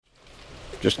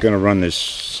just going to run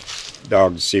this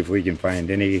dog to see if we can find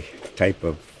any type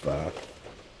of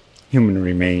human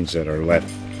remains that are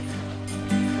left.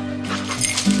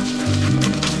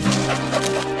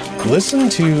 Listen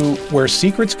to Where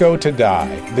Secrets Go to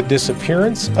Die, The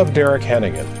Disappearance of Derek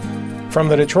Hennigan. From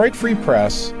the Detroit Free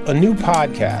Press, a new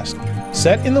podcast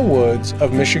set in the woods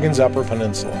of Michigan's Upper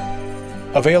Peninsula.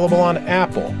 Available on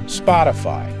Apple,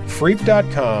 Spotify,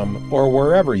 Freep.com, or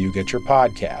wherever you get your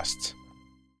podcasts.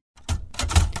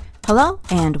 Hello,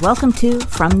 and welcome to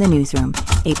From the Newsroom,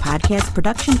 a podcast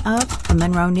production of the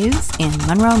Monroe News in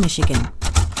Monroe, Michigan.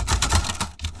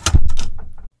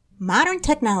 Modern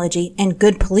technology and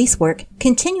good police work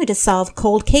continue to solve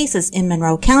cold cases in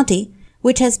Monroe County,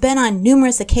 which has been on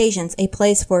numerous occasions a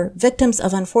place for victims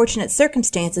of unfortunate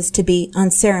circumstances to be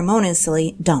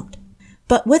unceremoniously dumped.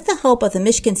 But with the help of the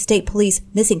Michigan State Police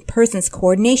Missing Persons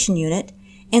Coordination Unit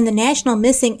and the National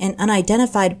Missing and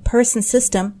Unidentified Person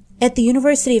System at the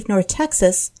University of North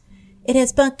Texas, it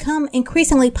has become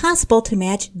increasingly possible to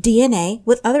match DNA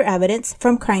with other evidence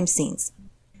from crime scenes.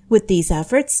 With these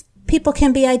efforts, people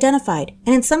can be identified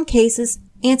and in some cases,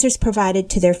 answers provided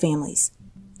to their families.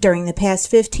 During the past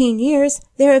 15 years,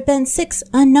 there have been 6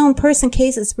 unknown person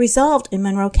cases resolved in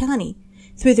Monroe County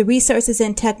through the resources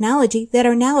and technology that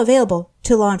are now available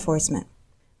to law enforcement.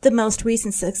 The most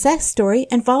recent success story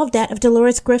involved that of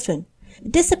Dolores Griffin, who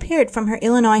disappeared from her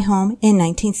Illinois home in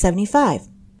 1975.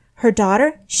 Her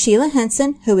daughter, Sheila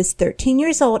Henson, who was 13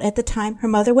 years old at the time her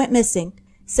mother went missing,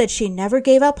 said she never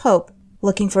gave up hope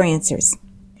looking for answers.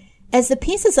 As the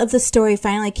pieces of the story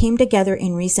finally came together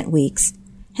in recent weeks,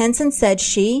 Henson said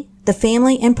she, the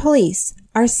family, and police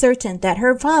are certain that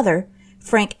her father,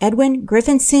 Frank Edwin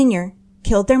Griffin Sr.,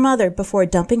 killed their mother before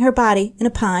dumping her body in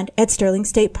a pond at Sterling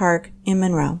State Park in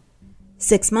Monroe.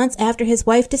 6 months after his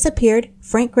wife disappeared,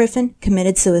 Frank Griffin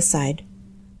committed suicide.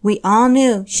 "We all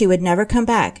knew she would never come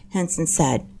back," Henson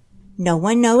said. No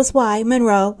one knows why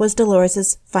Monroe was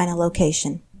Dolores' final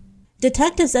location.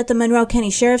 Detectives at the Monroe County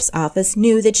Sheriff's Office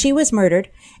knew that she was murdered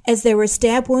as there were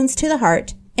stab wounds to the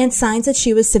heart and signs that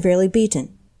she was severely beaten.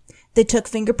 They took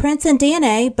fingerprints and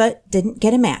DNA but didn't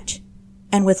get a match.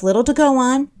 And with little to go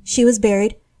on, she was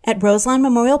buried at Roselawn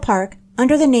Memorial Park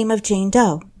under the name of Jane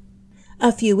Doe.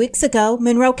 A few weeks ago,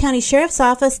 Monroe County Sheriff's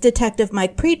Office Detective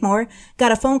Mike Priedmore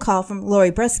got a phone call from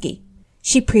Lori Brusky.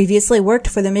 She previously worked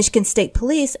for the Michigan State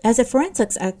Police as a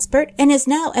forensics expert and is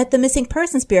now at the Missing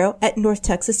Persons Bureau at North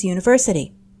Texas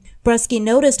University. Brusky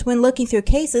noticed when looking through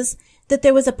cases that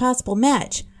there was a possible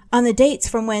match on the dates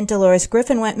from when Dolores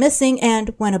Griffin went missing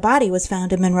and when a body was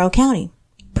found in Monroe County.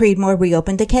 Priedmore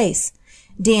reopened the case.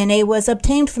 DNA was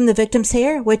obtained from the victim's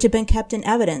hair, which had been kept in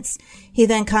evidence. He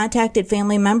then contacted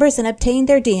family members and obtained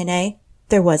their DNA.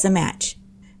 There was a match.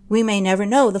 "We may never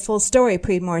know the full story,"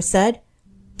 Priedmore said.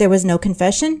 "There was no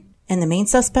confession, and the main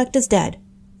suspect is dead."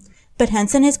 But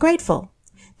Henson is grateful.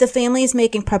 The family is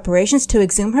making preparations to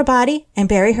exhume her body and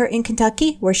bury her in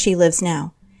Kentucky, where she lives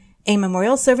now. A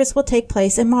memorial service will take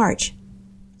place in March.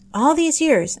 "All these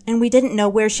years, and we didn't know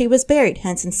where she was buried,"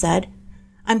 Henson said.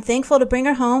 "I'm thankful to bring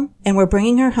her home, and we're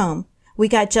bringing her home. We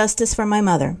got justice for my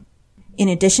mother." In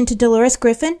addition to Dolores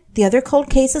Griffin, the other cold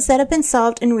cases that have been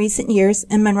solved in recent years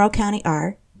in Monroe County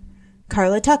are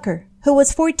Carla Tucker, who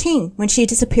was 14 when she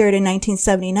disappeared in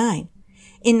 1979.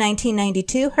 In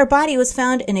 1992, her body was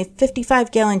found in a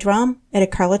 55-gallon drum at a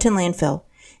Carleton landfill.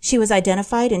 She was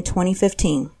identified in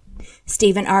 2015.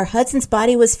 Stephen R. Hudson's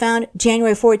body was found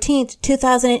January 14,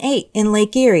 2008 in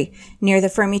Lake Erie, near the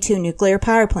Fermi 2 nuclear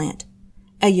power plant.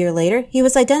 A year later, he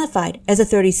was identified as a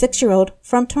 36-year-old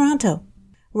from Toronto.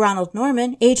 Ronald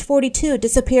Norman, age 42,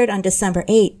 disappeared on December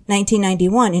 8,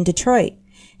 1991 in Detroit.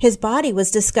 His body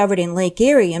was discovered in Lake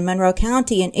Erie in Monroe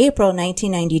County in April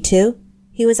 1992.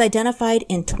 He was identified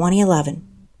in 2011.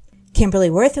 Kimberly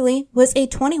Worthley was a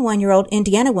 21-year-old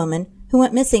Indiana woman who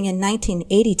went missing in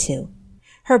 1982.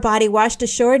 Her body washed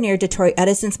ashore near Detroit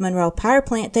Edison's Monroe power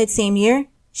plant that same year.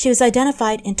 She was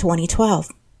identified in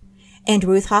 2012. And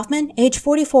Ruth Hoffman, age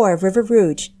 44 of River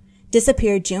Rouge,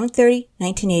 disappeared June 30,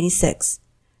 1986.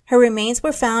 Her remains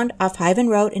were found off Hyven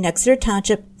Road in Exeter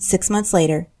Township 6 months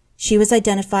later. She was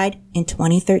identified in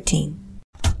 2013.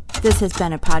 This has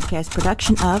been a podcast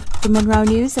production of the Monroe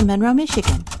News in Monroe,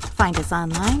 Michigan. Find us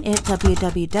online at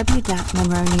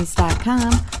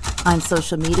www.monroenews.com, on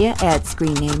social media at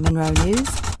screen name Monroe News,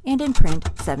 and in print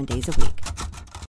 7 days a week.